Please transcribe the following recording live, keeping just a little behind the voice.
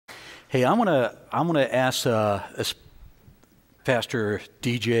Hey, I'm gonna ask Pastor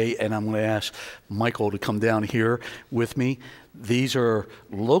DJ, and I'm going to ask Michael to come down here with me. These are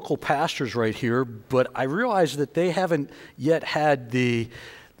local pastors right here, but I realize that they haven't yet had the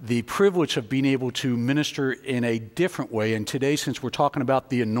privilege of being able to minister in a different way. And today, since we're talking about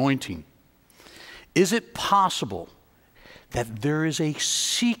the anointing, is it possible that there is a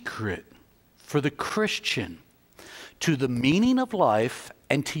secret for the Christian to the meaning of life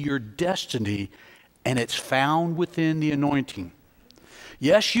and to your destiny, and it's found within the anointing?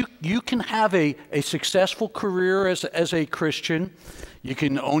 Yes, you can have a successful career as a Christian. You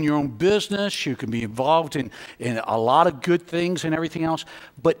can own your own business. You can be involved in a lot of good things and everything else.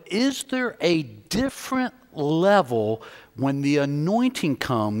 But is there a different level when the anointing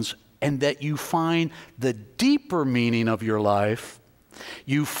comes and that you find the deeper meaning of your life?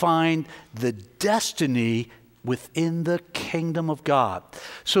 You find the destiny within the kingdom of God.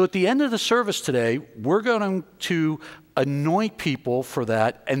 So at the end of the service today, we're going to anoint people for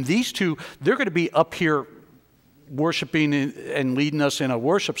that. And these two, they're going to be up here worshiping and leading us in a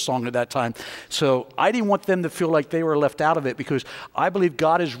worship song at that time. So I didn't want them to feel like they were left out of it, because I believe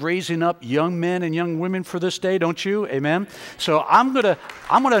God is raising up young men and young women for this day, don't you? Amen. So I'm gonna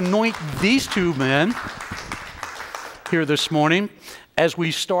anoint these two men here this morning as we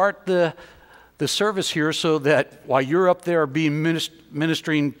start the service here, so that while you're up there being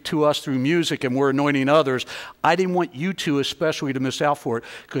ministering to us through music and we're anointing others, I didn't want you two especially to miss out for it,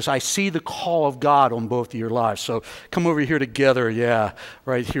 because I see the call of God on both of your lives. So come over here together, yeah,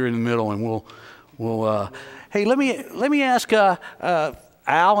 right here in the middle, and we'll hey, let me ask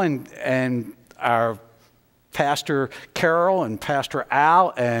Al and our Pastor Carol and Pastor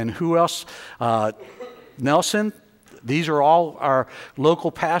Al and who else, Nelson. These are all our local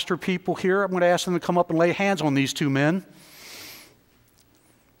pastor people here. I'm going to ask them to come up and lay hands on these two men.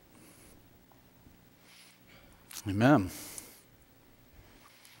 Amen.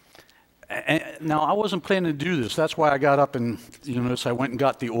 And now, I wasn't planning to do this. That's why I got up and, notice I went and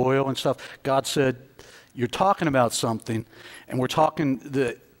got the oil and stuff. God said, you're talking about something, and we're talking,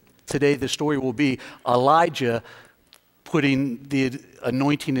 today the story will be Elijah putting the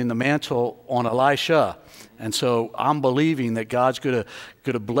anointing in the mantle on Elisha. And so I'm believing that God's going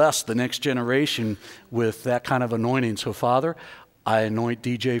to bless the next generation with that kind of anointing. So, Father, I anoint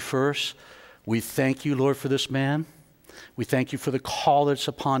DJ first. We thank you, Lord, for this man. We thank you for the call that's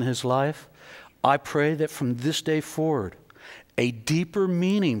upon his life. I pray that from this day forward, a deeper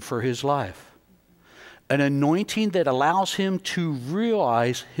meaning for his life, an anointing that allows him to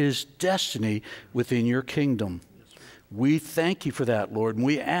realize his destiny within your kingdom. We thank you for that, Lord, and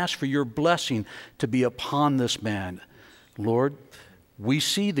we ask for your blessing to be upon this man. Lord, we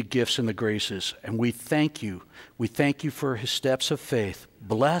see the gifts and the graces, and we thank you. We thank you for his steps of faith.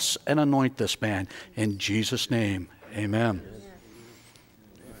 Bless and anoint this man in Jesus' name. Amen.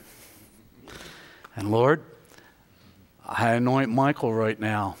 And Lord, I anoint Michael right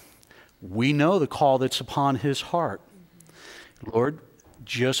now. We know the call that's upon his heart. Lord,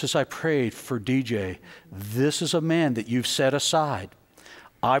 just as I prayed for DJ, this is a man that you've set aside.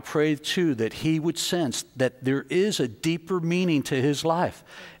 I pray too that he would sense that there is a deeper meaning to his life,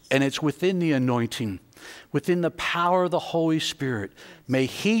 and it's within the anointing, within the power of the Holy Spirit. May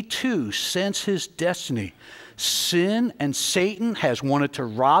he too sense his destiny. Sin and Satan has wanted to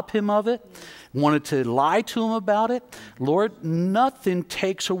rob him of it, wanted to lie to him about it. Lord, nothing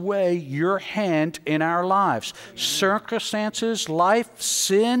takes away your hand in our lives. Circumstances, life,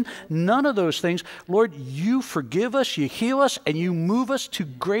 sin, none of those things. Lord, you forgive us, you heal us, and you move us to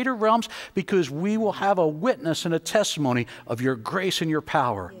greater realms, because we will have a witness and a testimony of your grace and your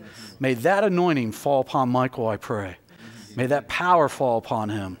power. Yes. May that anointing fall upon Michael, I pray. May that power fall upon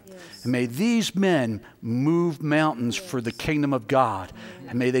him. And may these men move mountains for the kingdom of God.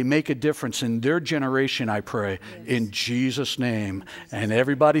 And may they make a difference in their generation, I pray, in Jesus' name. And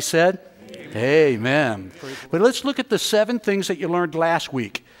everybody said, amen. But let's look at the 7 things that you learned last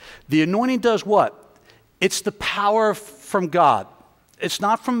week. The anointing does what? It's the power from God. It's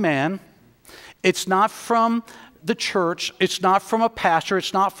not from man. It's not from the church. It's not from a pastor.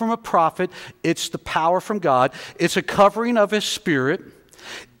 It's not from a prophet. It's the power from God. It's a covering of his Spirit.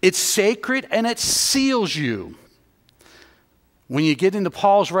 It's sacred, and it seals you. When you get into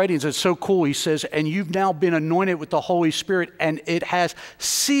Paul's writings, it's so cool. He says, and you've now been anointed with the Holy Spirit, and it has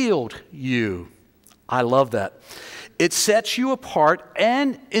sealed you. I love that. It sets you apart,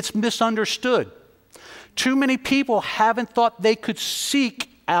 and it's misunderstood. Too many people haven't thought they could seek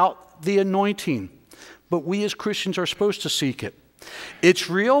out the anointing, but we as Christians are supposed to seek it. It's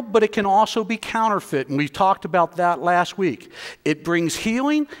real, but it can also be counterfeit, and we talked about that last week. It brings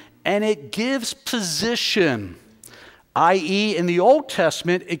healing, and it gives position. I.e., in the Old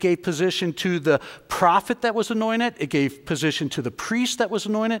Testament, it gave position to the prophet that was anointed, it gave position to the priest that was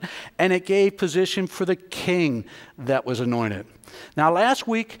anointed, and it gave position for the king that was anointed. Now, last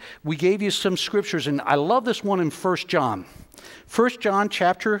week, we gave you some scriptures, and I love this one in 1 John. 1 John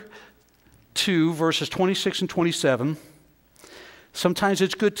chapter 2, verses 26 and 27. Sometimes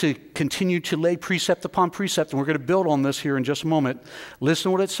it's good to continue to lay precept upon precept, and we're going to build on this here in just a moment. Listen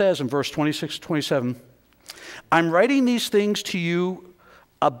to what it says in verse 26 and 27. I'm writing these things to you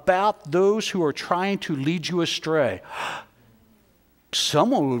about those who are trying to lead you astray.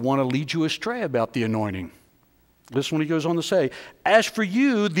 Someone would want to lead you astray about the anointing. Listen what he goes on to say. As for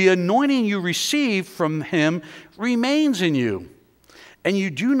you, the anointing you received from him remains in you, and you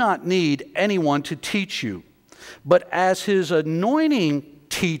do not need anyone to teach you. But as his anointing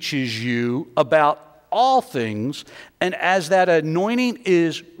teaches you about all things, and as that anointing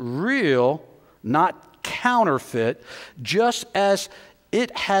is real, not counterfeit, just as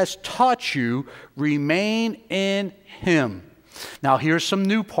it has taught you, remain in him. Now here's some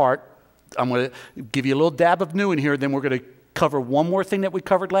new part. I'm going to give you a little dab of new in here, then we're going to cover one more thing that we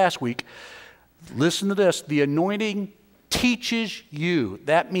covered last week. Listen to this. The anointing teaches you.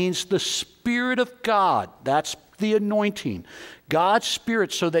 That means the Spirit of God. That's the anointing. God's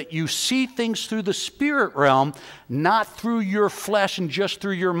Spirit, so that you see things through the spirit realm, not through your flesh and just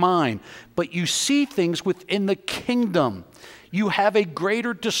through your mind, but you see things within the kingdom. You have a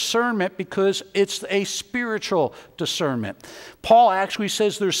greater discernment because it's a spiritual discernment. Paul actually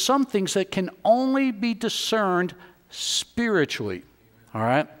says there's some things that can only be discerned spiritually. All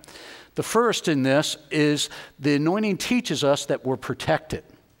right? The first in this is the anointing teaches us that we're protected.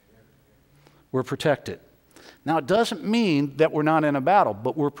 We're protected. Now, it doesn't mean that we're not in a battle,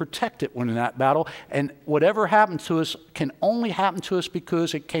 but we're protected when in that battle, and whatever happens to us can only happen to us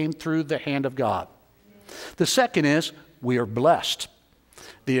because it came through the hand of God. The second is we are blessed.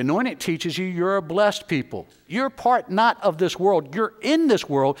 The anointing teaches you you're a blessed people. You're part not of this world. You're in this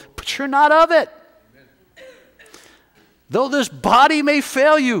world, but you're not of it. Though this body may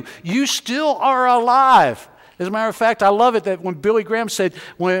fail you, you still are alive. As a matter of fact, I love it that when Billy Graham said,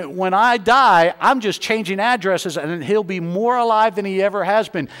 when I die, I'm just changing addresses and he'll be more alive than he ever has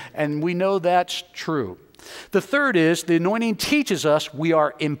been. And we know that's true. The third is the anointing teaches us we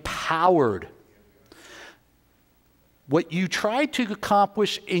are empowered. What you try to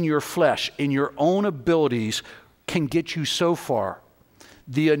accomplish in your flesh, in your own abilities, can get you so far.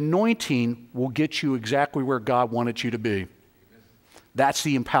 The anointing will get you exactly where God wanted you to be. That's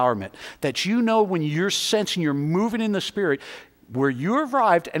the empowerment. That you know when you're sensing, you're moving in the Spirit, where you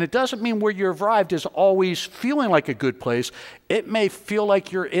arrived, and it doesn't mean where you arrived is always feeling like a good place. It may feel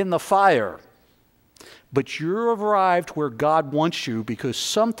like you're in the fire. But you're arrived where God wants you because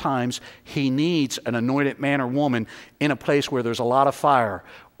sometimes He needs an anointed man or woman in a place where there's a lot of fire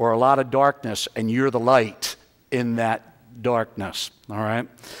or a lot of darkness, and you're the light in that darkness. All right?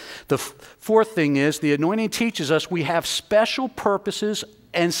 The fourth thing is the anointing teaches us we have special purposes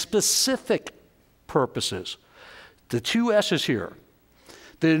and specific purposes. The two S's here.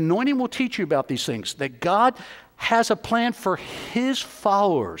 The anointing will teach you about these things, that God has a plan for His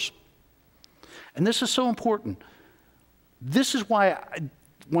followers. And this is so important. This is why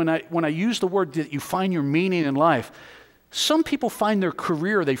when I use the word that you find your meaning in life, some people find their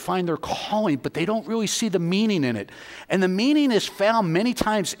career, they find their calling, but they don't really see the meaning in it. And the meaning is found many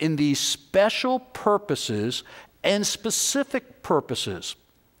times in these special purposes and specific purposes.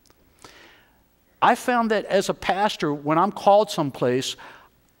 I found that as a pastor, when I'm called someplace,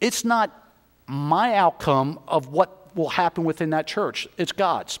 it's not my outcome of what will happen within that church. It's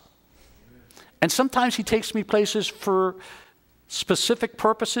God's. And sometimes He takes me places for specific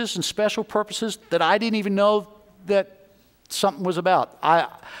purposes and special purposes that I didn't even know that something was about.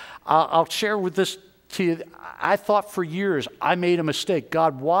 I'll share with this to you. I thought for years I made a mistake.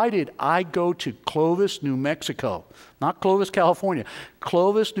 God, why did I go to Clovis, New Mexico? Not Clovis, California.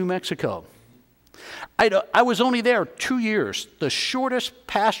 Clovis, New Mexico. I was only there 2 years, the shortest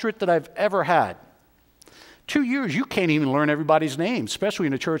pastorate that I've ever had. 2 years, you can't even learn everybody's name, especially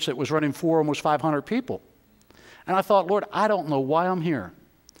in a church that was running almost 500 people. And I thought, Lord, I don't know why I'm here.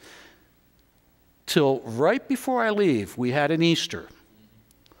 Till right before I leave, we had an Easter.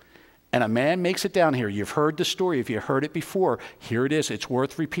 And a man makes it down here. You've heard the story. If you heard it before, here it is. It's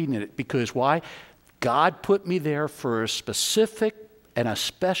worth repeating it. Because why? God put me there for a specific and a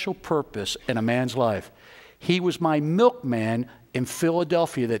special purpose in a man's life. He was my milkman in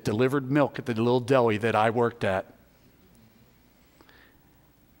Philadelphia that delivered milk at the little deli that I worked at.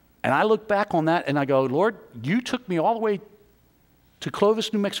 And I look back on that and I go, Lord, you took me all the way to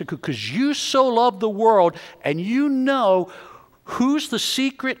Clovis, New Mexico, because you so love the world and you know who's the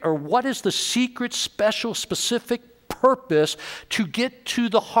secret or what is the secret, special, specific purpose to get to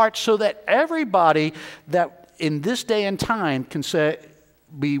the heart so that everybody that in this day and time can say,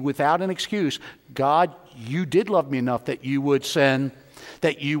 be without an excuse, God, you did love me enough that you would send,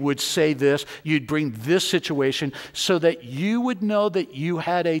 that you would say this, you'd bring this situation so that you would know that you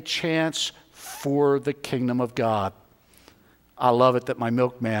had a chance for the kingdom of God. I love it that my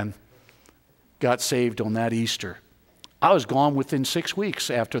milkman got saved on that Easter. I was gone within 6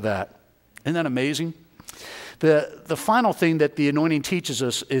 weeks after that. Isn't that amazing? The final thing that the anointing teaches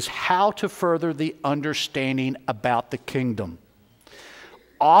us is how to further the understanding about the kingdom.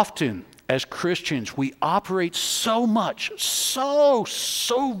 Often, as Christians, we operate so much,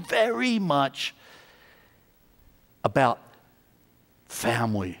 so very much about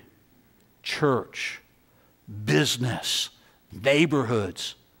family, church, business,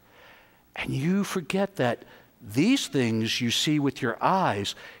 neighborhoods. And you forget that these things you see with your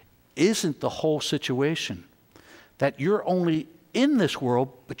eyes isn't the whole situation. That you're only in this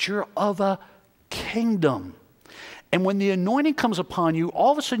world, but you're of a kingdom. And when the anointing comes upon you,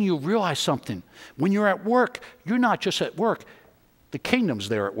 all of a sudden you realize something. When you're at work, you're not just at work. The kingdom's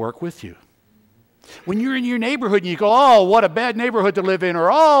there at work with you. When you're in your neighborhood and you go, oh, what a bad neighborhood to live in, or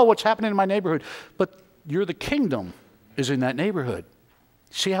oh, what's happening in my neighborhood. But the kingdom is in that neighborhood.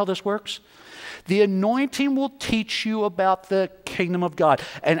 See how this works? The anointing will teach you about the kingdom of God.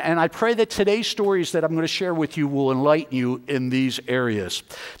 And I pray that today's stories that I'm going to share with you will enlighten you in these areas.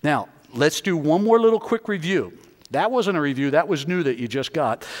 Now, let's do one more little quick review. That wasn't a review. That was new that you just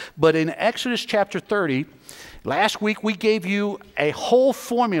got. But in Exodus chapter 30, last week we gave you a whole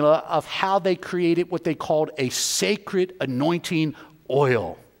formula of how they created what they called a sacred anointing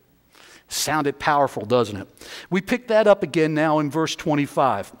oil. Sounded powerful, doesn't it? We picked that up again now in verse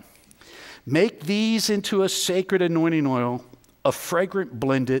 25. Make these into a sacred anointing oil, a fragrant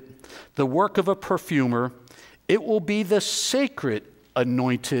blended, the work of a perfumer. It will be the sacred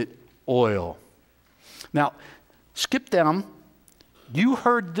anointed oil. Now, skip down. You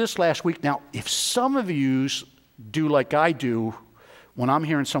heard this last week. Now, if some of you do like I do when I'm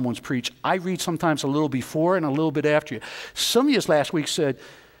hearing someone's preach, I read sometimes a little before and a little bit after you. Some of you last week said,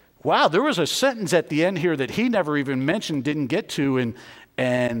 wow, there was a sentence at the end here that he never even mentioned, didn't get to,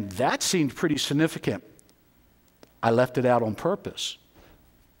 and that seemed pretty significant. I left it out on purpose.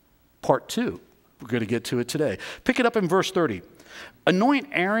 Part 2. We're going to get to it today. Pick it up in verse 30. Anoint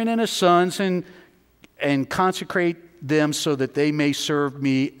Aaron and his sons and consecrate them so that they may serve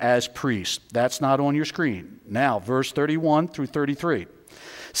me as priests. That's not on your screen. Now, verse 31 through 33.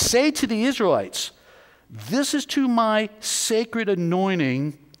 Say to the Israelites, this is to my sacred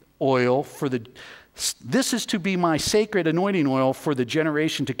anointing oil this is to be my sacred anointing oil for the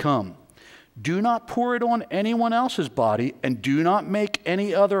generation to come. Do not pour it on anyone else's body, and do not make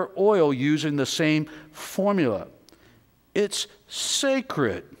any other oil using the same formula. It's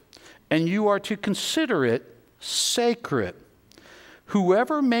sacred, and you are to consider it sacred.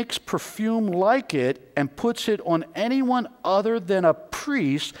 Whoever makes perfume like it and puts it on anyone other than a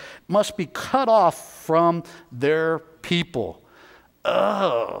priest must be cut off from their people.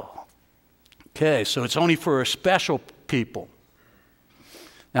 Oh. Okay, so it's only for a special people.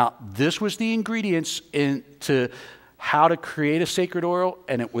 Now, this was the ingredients into how to create a sacred oil,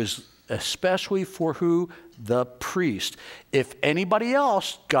 and it was especially for who? The priest. If anybody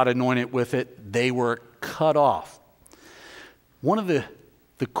else got anointed with it, they were cut off. One of the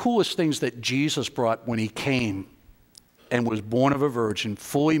coolest things that Jesus brought when he came and was born of a virgin,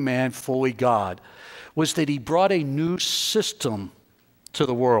 fully man, fully God, was that he brought a new system to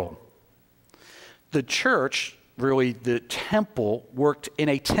the world. The church, really the temple, worked in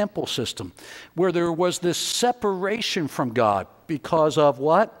a temple system where there was this separation from God because of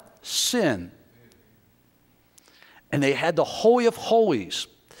what? Sin. And they had the Holy of Holies.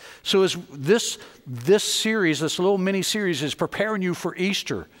 So as this series, this little mini-series is preparing you for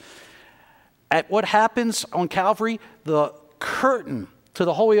Easter. At what happens on Calvary, the curtain to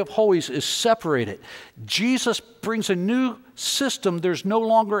the Holy of Holies is separated. Jesus brings a new system. There's no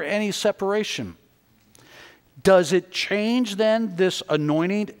longer any separation. Does it change then this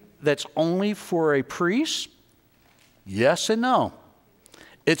anointing that's only for a priest? Yes and no.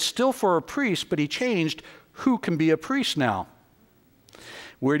 It's still for a priest, but he changed who can be a priest now.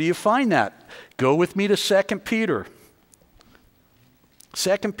 Where do you find that? Go with me to 2 Peter.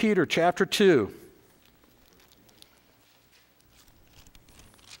 2 Peter chapter 2.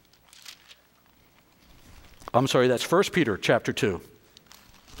 I'm sorry, that's 1 Peter chapter 2.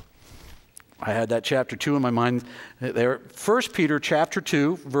 I had that chapter 2 in my mind there. 1 Peter chapter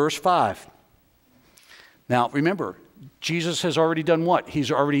 2, verse 5. Now, remember, Jesus has already done what?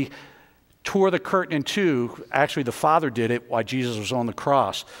 He's already tore the curtain in two. Actually, the Father did it while Jesus was on the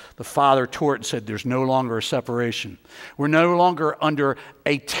cross. The Father tore it and said, there's no longer a separation. We're no longer under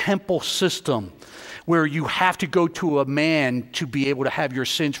a temple system where you have to go to a man to be able to have your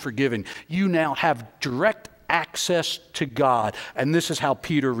sins forgiven. You now have direct access to God. And this is how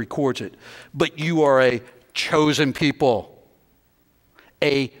Peter records it. But you are a chosen people,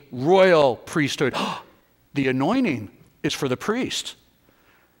 a royal priesthood. The anointing is for the priest.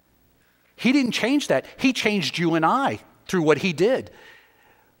 He didn't change that. He changed you and I through what he did.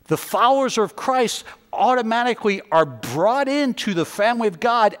 The followers of Christ automatically are brought into the family of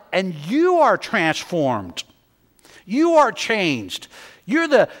God, and you are transformed. You are changed. You're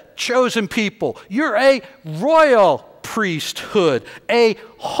the chosen people. You're a royal priesthood, a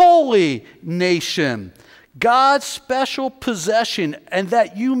holy nation, God's special possession, and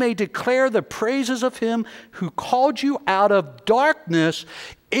that you may declare the praises of him who called you out of darkness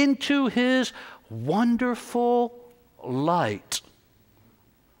into his wonderful light.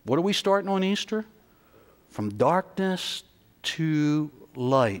 What are we starting on Easter? From darkness to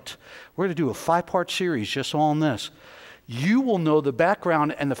light. We're going to do a 5-part series just on this. You will know the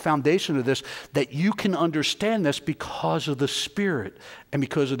background and the foundation of this, that you can understand this because of the Spirit and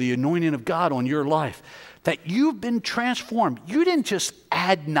because of the anointing of God on your life. That you've been transformed. You didn't just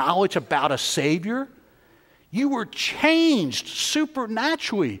add knowledge about a Savior. You were changed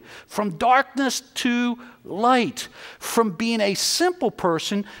supernaturally from darkness to light. From being a simple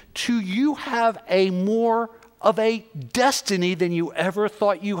person to you have a more of a destiny than you ever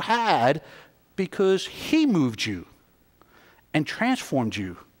thought you had, because he moved you and transformed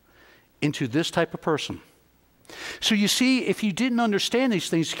you into this type of person. So you see, if you didn't understand these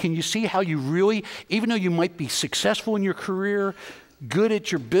things, can you see how you really, even though you might be successful in your career, good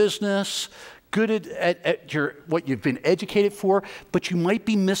at your business, good at your what you've been educated for, but you might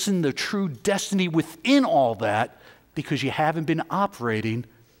be missing the true destiny within all that because you haven't been operating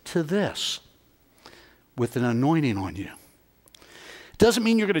to this with an anointing on you. It doesn't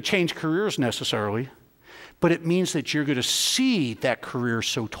mean you're going to change careers necessarily, but it means that you're going to see that career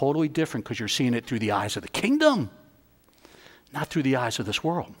so totally different because you're seeing it through the eyes of the kingdom, not through the eyes of this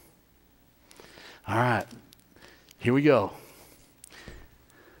world. All right, here we go.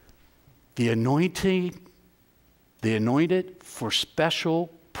 The anointed for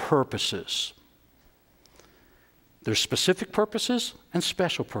special purposes. There's specific purposes and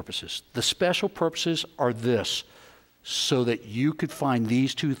special purposes. The special purposes are this, so that you could find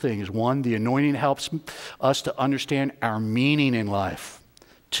these two things. One, the anointing helps us to understand our meaning in life.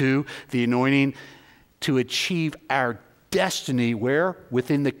 Two, the anointing to achieve our destiny, where?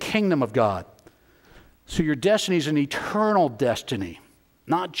 Within the kingdom of God. So your destiny is an eternal destiny,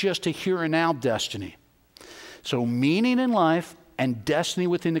 not just a here and now destiny. So meaning in life and destiny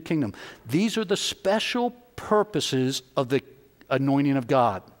within the kingdom. These are the special purposes of the anointing of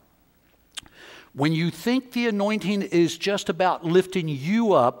God. When you think the anointing is just about lifting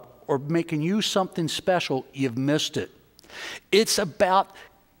you up or making you something special, you've missed it. It's about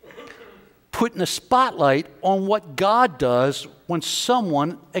putting a spotlight on what God does when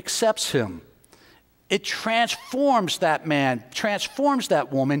someone accepts him. It transforms that man, transforms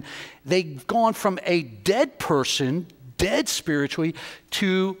that woman. They've gone from a dead person, dead spiritually,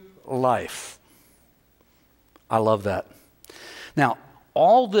 to life. I love that. Now,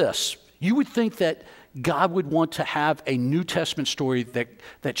 all this, you would think that God would want to have a New Testament story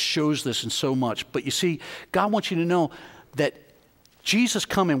that shows this in so much. But you see, God wants you to know that Jesus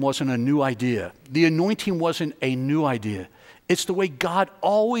coming wasn't a new idea. The anointing wasn't a new idea. It's the way God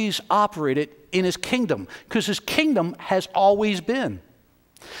always operated in his kingdom, because his kingdom has always been.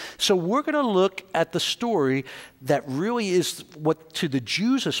 So we're going to look at the story that really is what, to the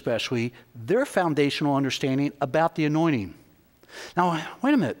Jews especially, their foundational understanding about the anointing. Now,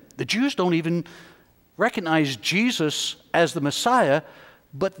 wait a minute. The Jews don't even recognize Jesus as the Messiah,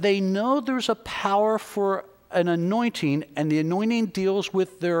 but they know there's a power for an anointing, and the anointing deals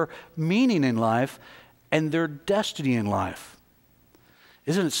with their meaning in life and their destiny in life.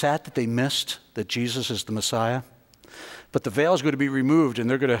 Isn't it sad that they missed that Jesus is the Messiah? But the veil is going to be removed, and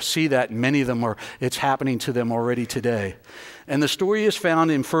they're going to see that, and many of them are, it's happening to them already today. And the story is found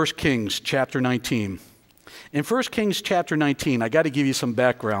in 1 Kings chapter 19. In 1 Kings chapter 19, I got to give you some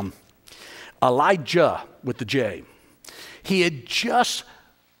background. Elijah with the J. He had just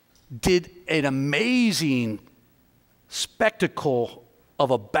did an amazing spectacle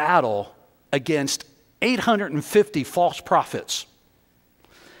of a battle against 850 false prophets.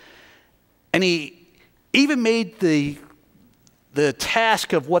 And he even made the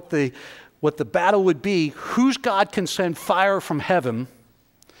task of what the battle would be, whose God can send fire from heaven.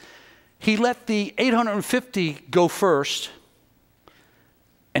 He let the 850 go first,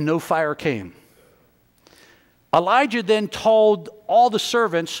 and no fire came. Elijah then told all the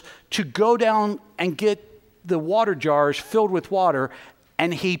servants to go down and get the water jars filled with water,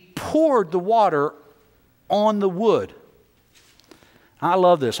 and he poured the water on the wood. I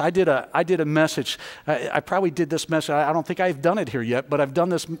love this. I did a message. I probably did this message. I don't think I've done it here yet, but I've done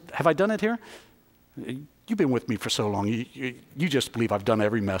this. Have I done it here? You've been with me for so long. You just believe I've done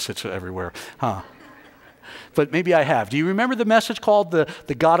every message everywhere, huh? But maybe I have. Do you remember the message called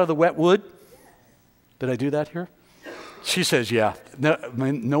the God of the Wet Wood? Did I do that here? She says, yeah.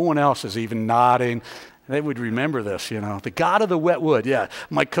 No one else is even nodding. They would remember this, you know. The God of the Wet Wood, yeah.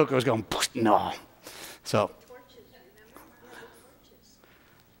 Mike Coco was going, no. So.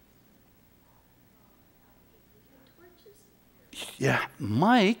 Yeah,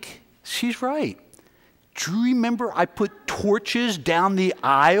 Mike, she's right. Do you remember I put torches down the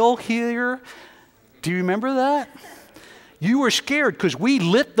aisle here? Do you remember that? You were scared because we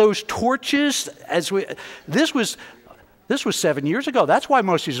lit those torches as we. This was 7 years ago. That's why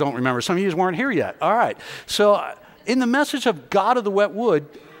most of you don't remember. Some of you weren't here yet. All right. So in the message of God of the Wet Wood,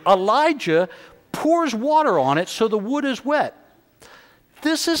 Elijah pours water on it so the wood is wet.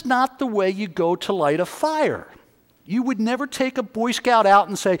 This is not the way you go to light a fire. You would never take a Boy Scout out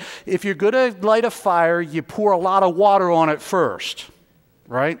and say, if you're going to light a fire, you pour a lot of water on it first,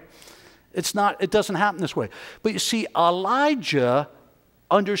 right? It doesn't happen this way. But you see, Elijah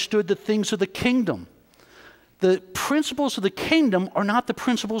understood the things of the kingdom. The principles of the kingdom are not the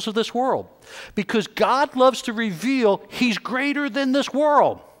principles of this world, because God loves to reveal he's greater than this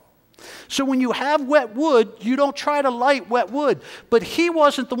world. So when you have wet wood, you don't try to light wet wood. But he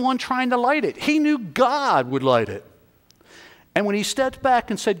wasn't the one trying to light it. He knew God would light it. And when he stepped back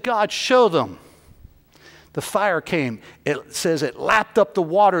and said, God, show them, the fire came. It says it lapped up the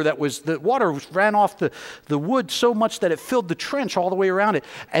water the water ran off the wood so much that it filled the trench all the way around it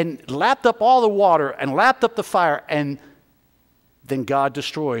and lapped up all the water and lapped up the fire. And then God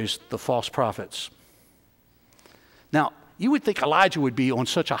destroys the false prophets. Now, you would think Elijah would be on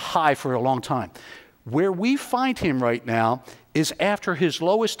such a high for a long time. Where we find him right now is after his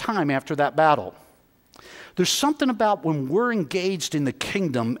lowest time after that battle. There's something about when we're engaged in the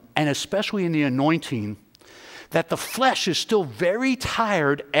kingdom, and especially in the anointing, that the flesh is still very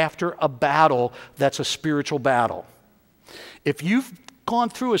tired after a battle that's a spiritual battle. If you've gone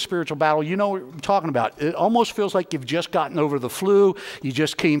through a spiritual battle, you know what I'm talking about. It almost feels like you've just gotten over the flu, you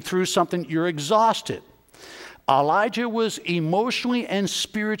just came through something, you're exhausted. Elijah was emotionally and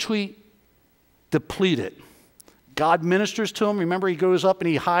spiritually depleted. God ministers to him. Remember, he goes up and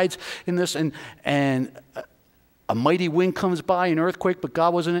he hides in this, and a mighty wind comes by, an earthquake, but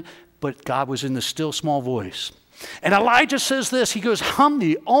God wasn't in it. But God was in the still small voice. And Elijah says this. He goes, I'm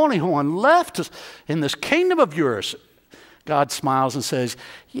the only one left in this kingdom of yours. God smiles and says,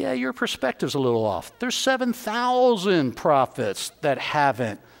 yeah, your perspective's a little off. There's 7,000 prophets that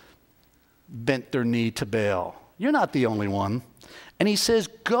haven't bent their knee to Baal. You're not the only one. And he says,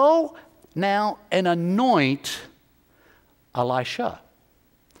 go now and anoint Elisha.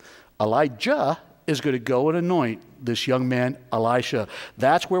 Elijah is going to go and anoint this young man, Elisha.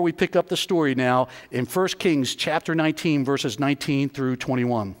 That's where we pick up the story now in 1 Kings chapter 19, verses 19 through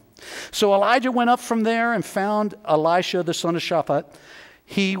 21. So Elijah went up from there and found Elisha, the son of Shaphat.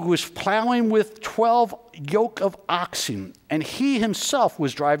 He was plowing with 12 yoke of oxen, and he himself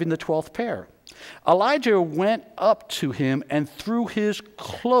was driving the 12th pair. Elijah went up to him and threw his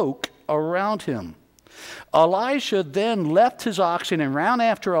cloak around him. Elisha then left his oxen and ran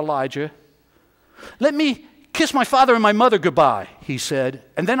after Elijah. Let me kiss my father and my mother goodbye, he said,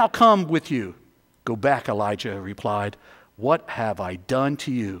 and then I'll come with you. Go back, Elijah replied. What have I done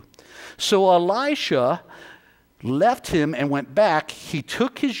to you? So Elisha left him and went back. He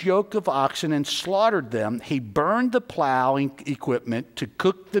took his yoke of oxen and slaughtered them. He burned the plowing equipment to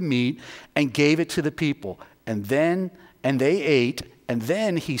cook the meat and gave it to the people. And they ate. And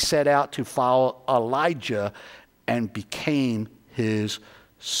then he set out to follow Elijah and became his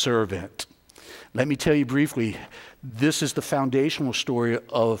servant. Let me tell you briefly, this is the foundational story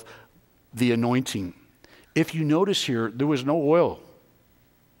of the anointing. If you notice here, there was no oil.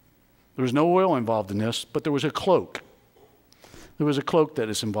 There was no oil involved in this, but there was a cloak. There was a cloak that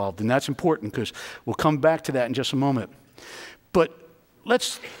is involved, and that's important because we'll come back to that in just a moment. But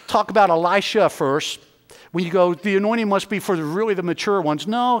let's talk about Elisha first. When you go, the anointing must be for really the mature ones.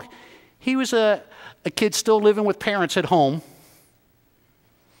 No, he was a kid still living with parents at home.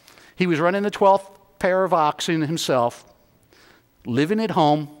 He was running the 12th pair of oxen himself, living at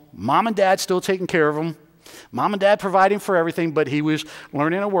home. Mom and dad still taking care of him. Mom and dad providing for everything, but he was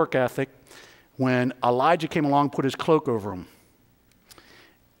learning a work ethic when Elijah came along and put his cloak over him.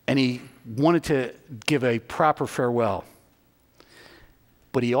 And he wanted to give a proper farewell.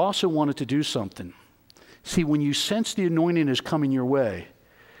 But he also wanted to do something. See, when you sense the anointing is coming your way,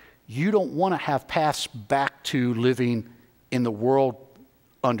 you don't want to have paths back to living in the world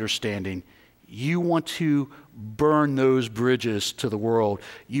understanding. You want to burn those bridges to the world.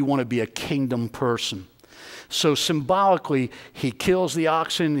 You want to be a kingdom person. So symbolically, he kills the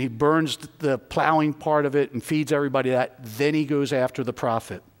oxen, he burns the plowing part of it and feeds everybody that. Then he goes after the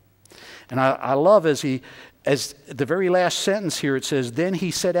prophet. And I love as the very last sentence here, it says, then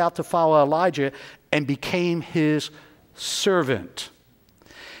he set out to follow Elijah and became his servant.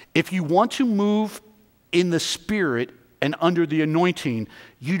 If you want to move in the Spirit and under the anointing,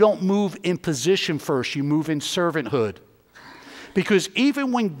 you don't move in position first, you move in servanthood. Because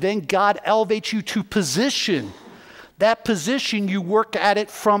even when then God elevates you to position, that position you work at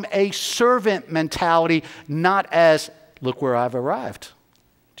it from a servant mentality, not as, look where I've arrived.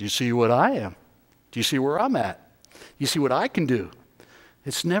 Do you see what I am? Do you see where I'm at? You see what I can do?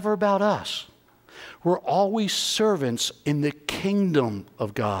 It's never about us. We're always servants in the kingdom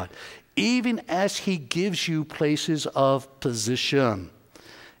of God, even as he gives you places of position.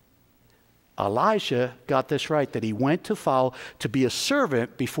 Elijah got this right, that he went to follow, to be a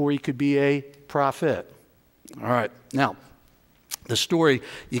servant before he could be a prophet. All right, now, the story,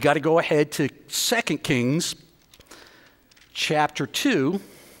 you got to go ahead to 2 Kings chapter 2,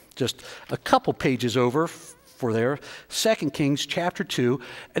 just a couple pages over for there, 2 Kings chapter 2.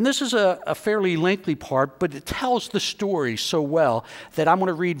 And this is a fairly lengthy part, but it tells the story so well that I'm going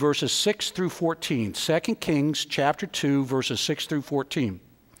to read verses 6 through 14. 2 Kings chapter 2, verses 6 through 14.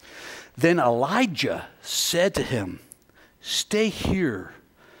 Then Elijah said to him, stay here.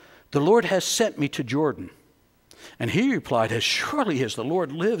 The Lord has sent me to Jordan. And he replied, as surely as the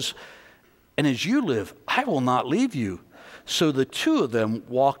Lord lives and as you live, I will not leave you. So the two of them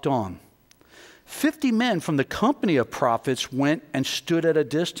walked on. 50 men from the company of prophets went and stood at a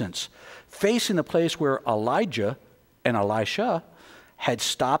distance, facing the place where Elijah and Elisha had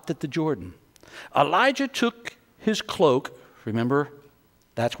stopped at the Jordan. Elijah took his cloak, remember,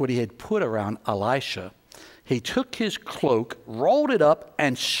 that's what he had put around Elisha. He took his cloak, rolled it up,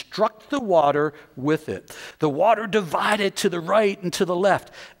 and struck the water with it. The water divided to the right and to the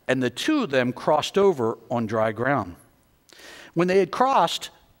left, and the two of them crossed over on dry ground. When they had crossed,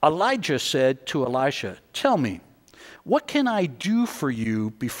 Elijah said to Elisha, tell me, what can I do for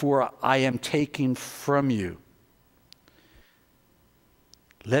you before I am taken from you?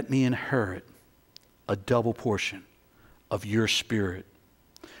 Let me inherit a double portion of your spirit.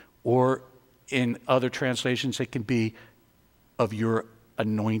 Or in other translations, it can be of your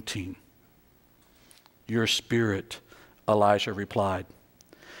anointing. Your spirit, Elijah replied.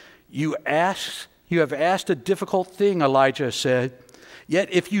 You have asked a difficult thing, Elijah said.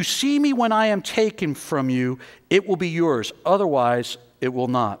 Yet if you see me when I am taken from you, it will be yours. Otherwise, it will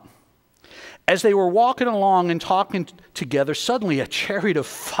not. As they were walking along and talking together, suddenly a chariot of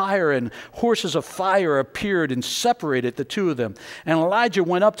fire and horses of fire appeared and separated the two of them. And Elijah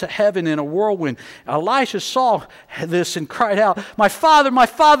went up to heaven in a whirlwind. Elisha saw this and cried out, my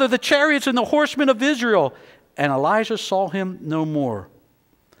father, the chariots and the horsemen of Israel. And Elijah saw him no more.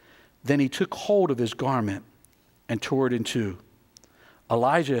 Then he took hold of his garment and tore it in two.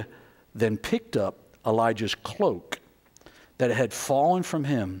 Elijah then picked up Elijah's cloak that had fallen from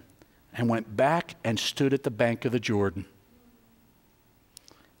him and went back and stood at the bank of the Jordan.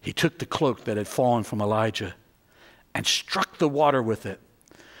 He took the cloak that had fallen from Elijah and struck the water with it.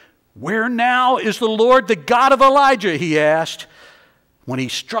 Where now is the Lord, the God of Elijah? He asked. When he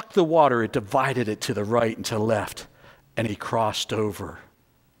struck the water, it divided it to the right and to the left, and he crossed over.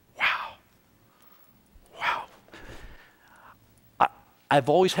 I've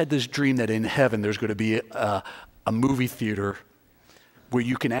always had this dream that in heaven there's going to be a movie theater where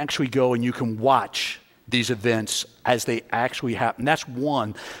you can actually go and you can watch these events as they actually happen. That's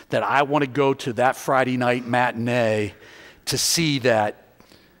one that I want to go to, that Friday night matinee, to see that,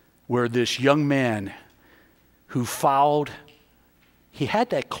 where this young man who followed, he had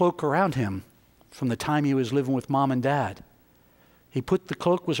that cloak around him from the time he was living with mom and dad. The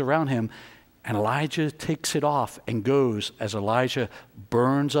cloak was around him. And Elijah takes it off and goes as Elijah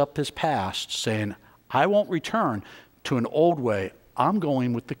burns up his past, saying, I won't return to an old way. I'm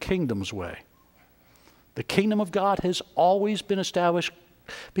going with the kingdom's way. The kingdom of God has always been established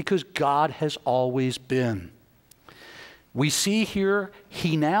because God has always been. We see here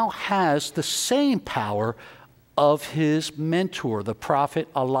he now has the same power of his mentor, the prophet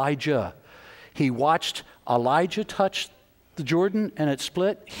Elijah. He watched Elijah touch the Jordan and it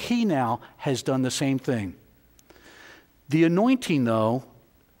split. He now has done the same thing. The anointing, though,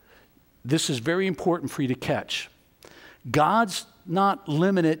 this is very important for you to catch. God's not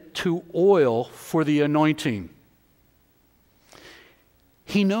limited to oil for the anointing.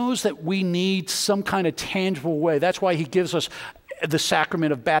 He knows that we need some kind of tangible way. That's why he gives us the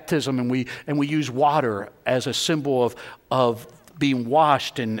sacrament of baptism, and we use water as a symbol of being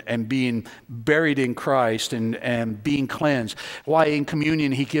washed and being buried in Christ and being cleansed. Why in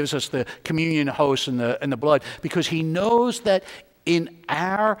communion he gives us the communion host and the blood, because he knows that in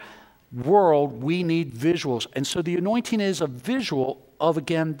our world we need visuals. And so the anointing is a visual of,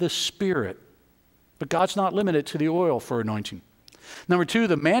 again, the Spirit. But God's not limited to the oil for anointing. Number two,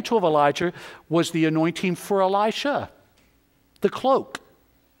 the mantle of Elijah was the anointing for Elisha, the cloak.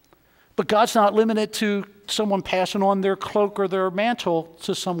 But God's not limited to someone passing on their cloak or their mantle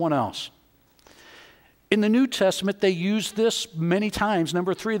to someone else. In the New Testament, they use this many times.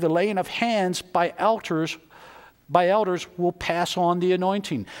 Number three, the laying of hands by elders will pass on the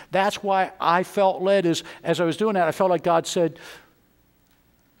anointing. That's why I felt led as I was doing that, I felt like God said,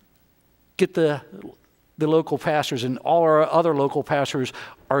 get the local pastors, and all our other local pastors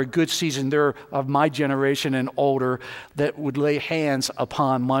are a good season. They're of my generation and older, that would lay hands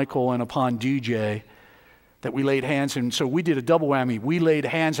upon Michael and upon DJ, that we laid hands. And so we did a double whammy. We laid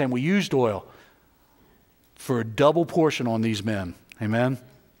hands and we used oil for a double portion on these men. Amen?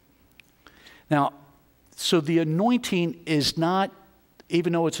 Now, so the anointing is not,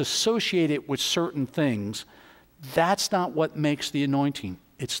 even though it's associated with certain things, that's not what makes the anointing.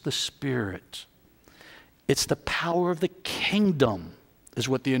 It's the Spirit. It's the power of the kingdom is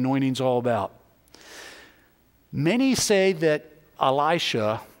what the anointing's all about. Many say that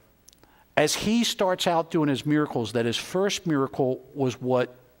Elisha, as he starts out doing his miracles, that his first miracle was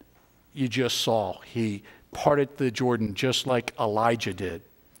what you just saw. He parted the Jordan just like Elijah did.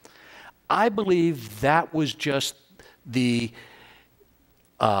 I believe that was just the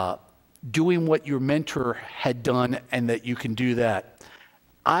doing what your mentor had done, and that you can do that.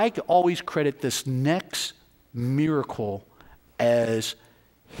 I always credit this next miracle as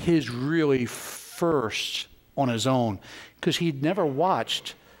his really first on his own, because he'd never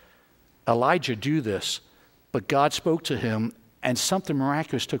watched Elijah do this, but God spoke to him and something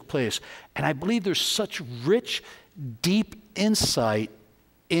miraculous took place. And I believe there's such rich, deep insight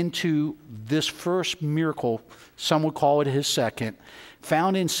into this first miracle, some would call it his second,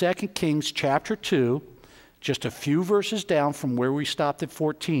 found in 2 Kings chapter 2, just a few verses down from where we stopped at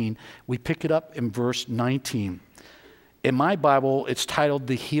 14. We pick it up in verse 19. In my Bible, it's titled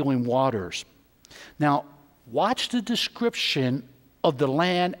The Healing Waters. Now, watch the description of the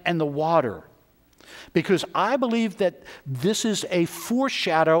land and the water, because I believe that this is a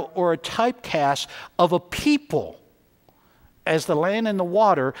foreshadow or a typecast of a people as the land and the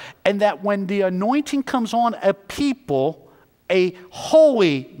water, and that when the anointing comes on a people, a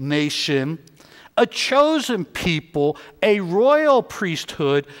holy nation, a chosen people, a royal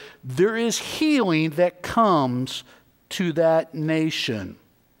priesthood, there is healing that comes to that nation.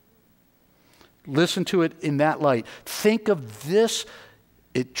 Listen to it in that light. Think of this.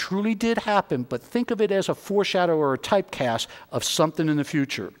 It truly did happen, but think of it as a foreshadow or a typecast of something in the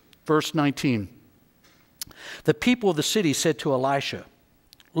future. Verse 19. The people of the city said to Elisha,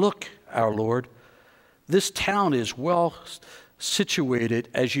 "Look, our Lord, this town is well situated,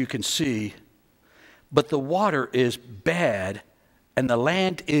 as you can see, but the water is bad and the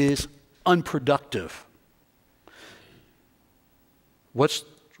land is unproductive." What's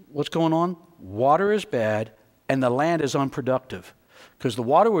going on? Water is bad and the land is unproductive. Because the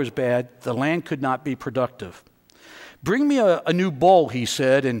water was bad, the land could not be productive. "Bring me a new bowl," he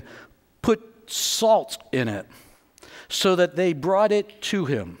said, "and put salt in it." So that they brought it to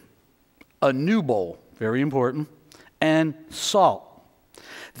him. A new bowl, very important, and salt.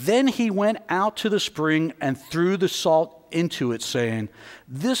 Then he went out to the spring and threw the salt into it, saying,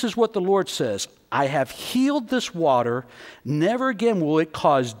 "This is what the Lord says, I have healed this water. Never again will it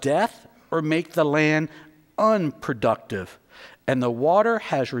cause death or make the land unproductive. And the water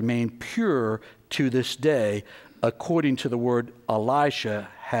has remained pure to this day, according to the word Elisha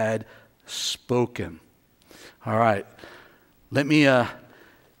had spoken." All right, let me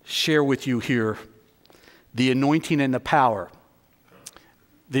share with you here the anointing and the power.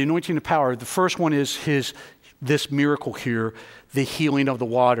 The anointing and power, the first one is this miracle here, the healing of the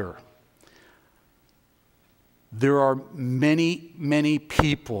water. There are many, many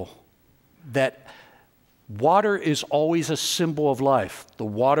people that Water is always a symbol of life. The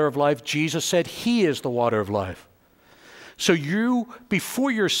water of life, Jesus said he is the water of life. So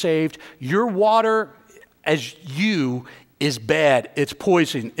before you're saved, your water as you is bad. It's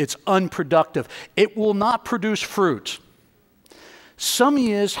poison. It's unproductive. It will not produce fruit. Some of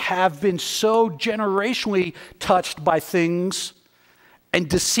you have been so generationally touched by things and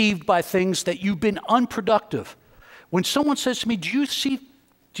deceived by things that you've been unproductive. When someone says to me, do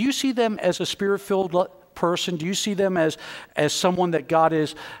you see them as a spirit-filled person? Do you see them as someone that God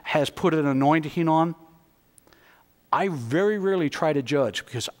has put an anointing on? I very rarely try to judge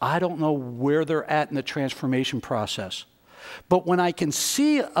because I don't know where they're at in the transformation process. But when I can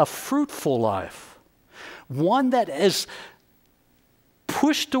see a fruitful life, one that has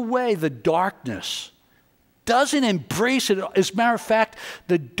pushed away the darkness, doesn't embrace it. As a matter of fact,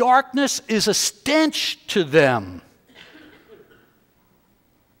 the darkness is a stench to them.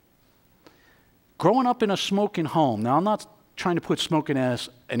 Growing up in a smoking home, now I'm not trying to put smoking as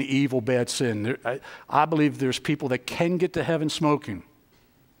an evil, bad sin. I believe there's people that can get to heaven smoking.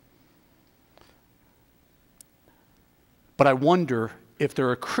 But I wonder if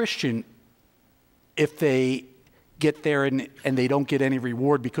they're a Christian, if they get there and they don't get any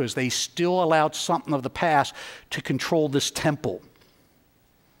reward because they still allowed something of the past to control this temple.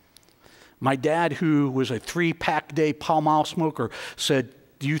 My dad, who was a 3-pack-a-day Pall Mall smoker, said,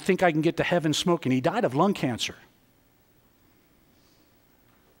 do you think I can get to heaven smoking? He died of lung cancer.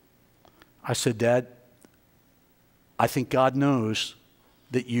 I said, Dad, I think God knows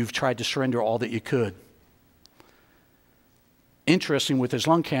that you've tried to surrender all that you could. Interesting, with his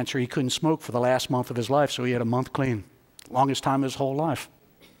lung cancer, he couldn't smoke for the last month of his life, so he had a month clean. Longest time of his whole life.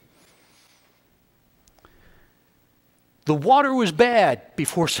 The water was bad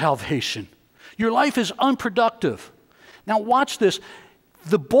before salvation. Your life is unproductive. Now watch this.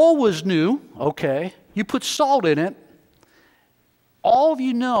 The bowl was new, okay. You put salt in it. All of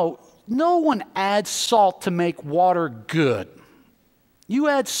you know, no one adds salt to make water good. You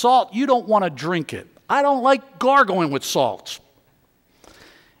add salt, you don't want to drink it. I don't like gargling with salt.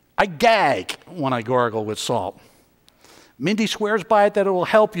 I gag when I gargle with salt. Mindy swears by it that it will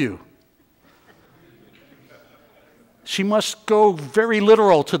help you. She must go very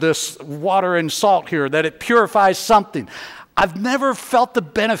literal to this water and salt here, that it purifies something. I've never felt the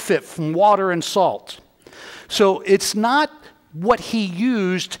benefit from water and salt. So it's not what he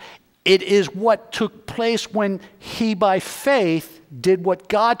used, it is what took place when he, by faith, did what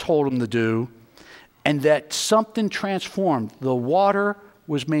God told him to do, and that something transformed. The water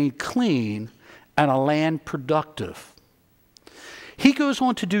was made clean and a land productive. He goes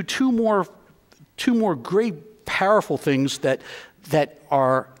on to do two more great, powerful things that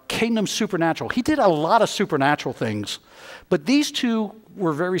are kingdom supernatural. He did a lot of supernatural things, but these two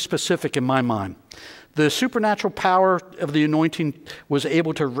were very specific in my mind. The supernatural power of the anointing was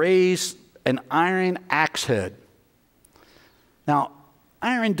able to raise an iron axe head. Now,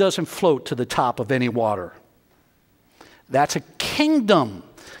 iron doesn't float to the top of any water. That's a kingdom.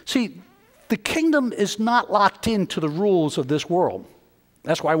 See, the kingdom is not locked into the rules of this world.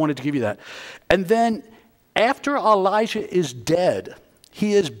 That's why I wanted to give you that. And then after Elijah is dead,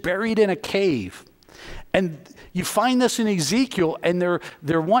 he is buried in a cave. And you find this in Ezekiel, and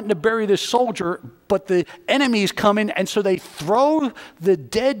they're wanting to bury this soldier, but the enemy's coming, and so they throw the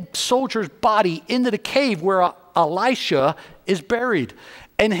dead soldier's body into the cave where Elisha is buried.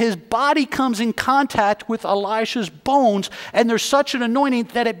 And his body comes in contact with Elisha's bones, and there's such an anointing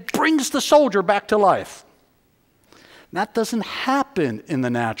that it brings the soldier back to life. That doesn't happen in the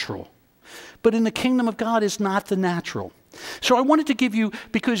natural. But in the kingdom of God is not the natural. So I wanted to give you,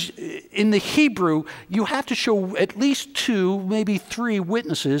 because in the Hebrew, you have to show at least 2, maybe 3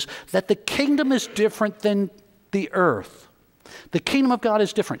 witnesses that the kingdom is different than the earth. The kingdom of God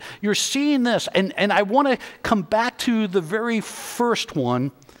is different. You're seeing this, and I want to come back to the very first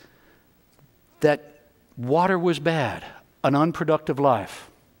one, that water was bad, an unproductive life.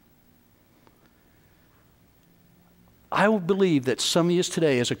 I will believe that some of you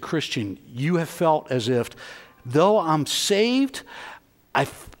today, as a Christian, you have felt as if, though I'm saved,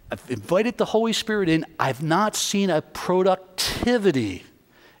 I've invited the Holy Spirit in, I've not seen a productivity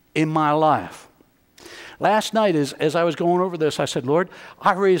in my life. Last night, as I was going over this, I said, Lord,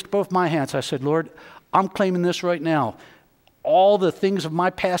 I raised both my hands. I said, Lord, I'm claiming this right now. All the things of my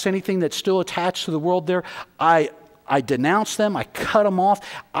past, anything that's still attached to the world there, I denounce them. I cut them off.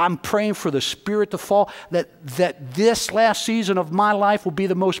 I'm praying for the Spirit to fall, that this last season of my life will be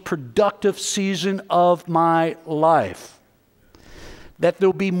the most productive season of my life. That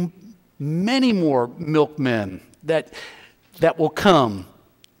there'll be many more milkmen that will come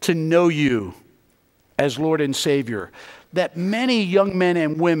to know you as Lord and Savior, that many young men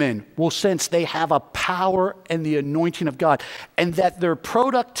and women will sense they have a power and the anointing of God, and that their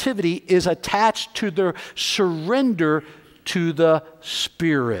productivity is attached to their surrender to the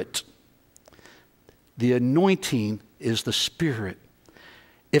Spirit. The anointing is the Spirit.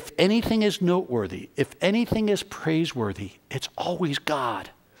 If anything is noteworthy, if anything is praiseworthy, it's always God.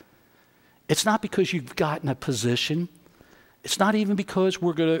 It's not because you've gotten a position. It's not even because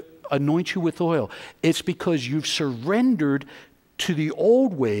we're going to anoint you with oil. It's because you've surrendered to the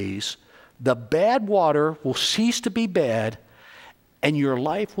old ways. The bad water will cease to be bad, and your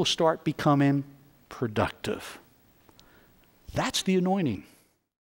life will start becoming productive. That's the anointing.